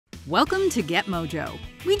Welcome to GetMojo.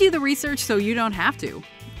 We do the research so you don't have to.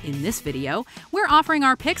 In this video, we're offering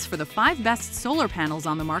our picks for the 5 best solar panels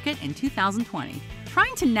on the market in 2020.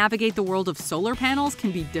 Trying to navigate the world of solar panels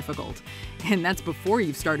can be difficult, and that's before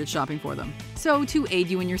you've started shopping for them. So to aid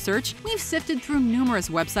you in your search, we've sifted through numerous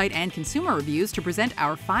website and consumer reviews to present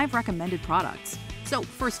our 5 recommended products. So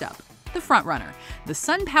first up, the frontrunner, the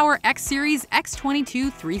Sunpower XSeries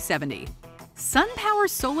X22 370. Sunpower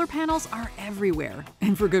solar panels are everywhere,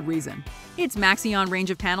 and for good reason. Its Maxion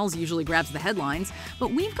range of panels usually grabs the headlines,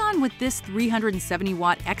 but we've gone with this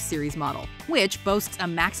 370-watt X-Series model, which boasts a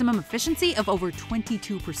maximum efficiency of over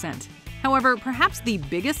 22%. However, perhaps the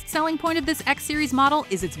biggest selling point of this X-Series model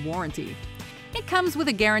is its warranty. It comes with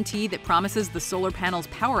a guarantee that promises the solar panel's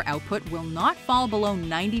power output will not fall below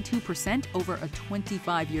 92% over a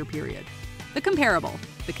 25-year period. The comparable,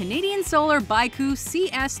 the Canadian Solar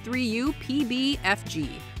CS3 UPB FG.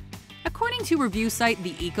 According to review site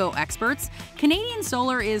The Eco Experts, Canadian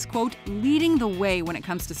Solar is, quote, leading the way when it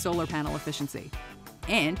comes to solar panel efficiency.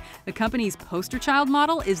 And the company's poster child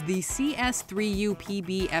model is the CS3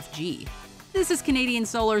 UPB FG. This is Canadian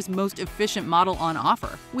Solar's most efficient model on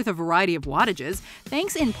offer, with a variety of wattages,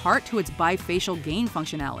 thanks in part to its bifacial gain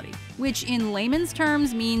functionality, which in layman's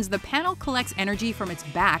terms means the panel collects energy from its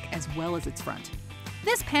back as well as its front.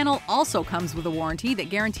 This panel also comes with a warranty that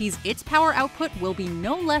guarantees its power output will be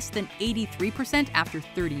no less than 83% after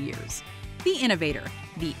 30 years. The innovator,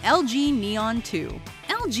 the LG Neon 2.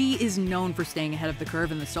 LG is known for staying ahead of the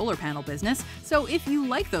curve in the solar panel business, so if you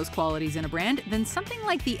like those qualities in a brand, then something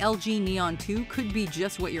like the LG Neon 2 could be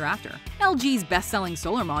just what you're after. LG's best-selling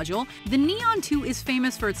solar module, the Neon 2 is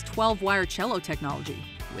famous for its 12-wire cello technology,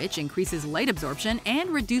 which increases light absorption and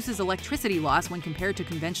reduces electricity loss when compared to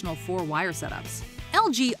conventional 4-wire setups.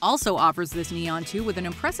 LG also offers this Neon 2 with an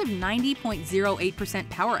impressive 90.08%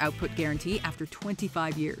 power output guarantee after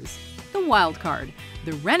 25 years. The wild card,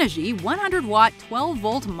 the Renogy 100-watt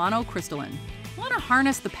 12-volt monocrystalline. Want to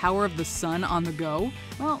harness the power of the sun on the go?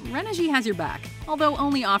 Well, Renogy has your back. Although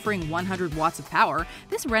only offering 100 watts of power,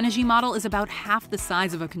 this Renogy model is about half the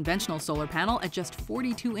size of a conventional solar panel at just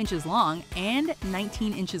 42 inches long and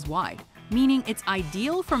 19 inches wide, meaning it's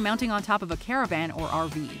ideal for mounting on top of a caravan or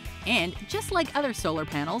RV. And just like other solar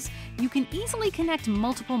panels, you can easily connect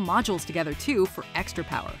multiple modules together too for extra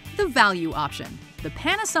power. The value option, the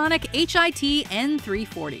Panasonic HIT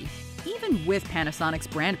N340. Even with Panasonic's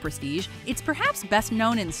brand prestige, it's perhaps best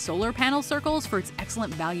known in solar panel circles for its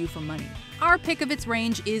excellent value for money. Our pick of its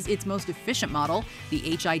range is its most efficient model, the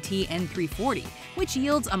HIT N340, which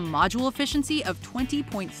yields a module efficiency of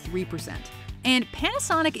 20.3%. And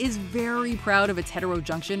Panasonic is very proud of its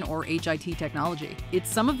heterojunction or HIT technology. It's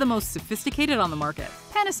some of the most sophisticated on the market.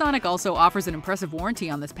 Panasonic also offers an impressive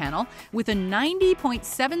warranty on this panel with a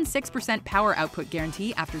 90.76% power output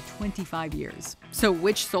guarantee after 25 years. So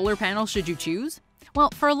which solar panel should you choose?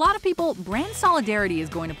 Well, for a lot of people, brand solidarity is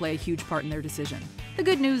going to play a huge part in their decision. The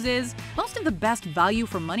good news is, most of the best value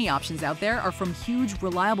for money options out there are from huge,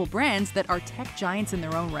 reliable brands that are tech giants in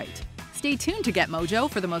their own right. Stay tuned to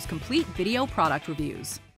GetMojo for the most complete video product reviews.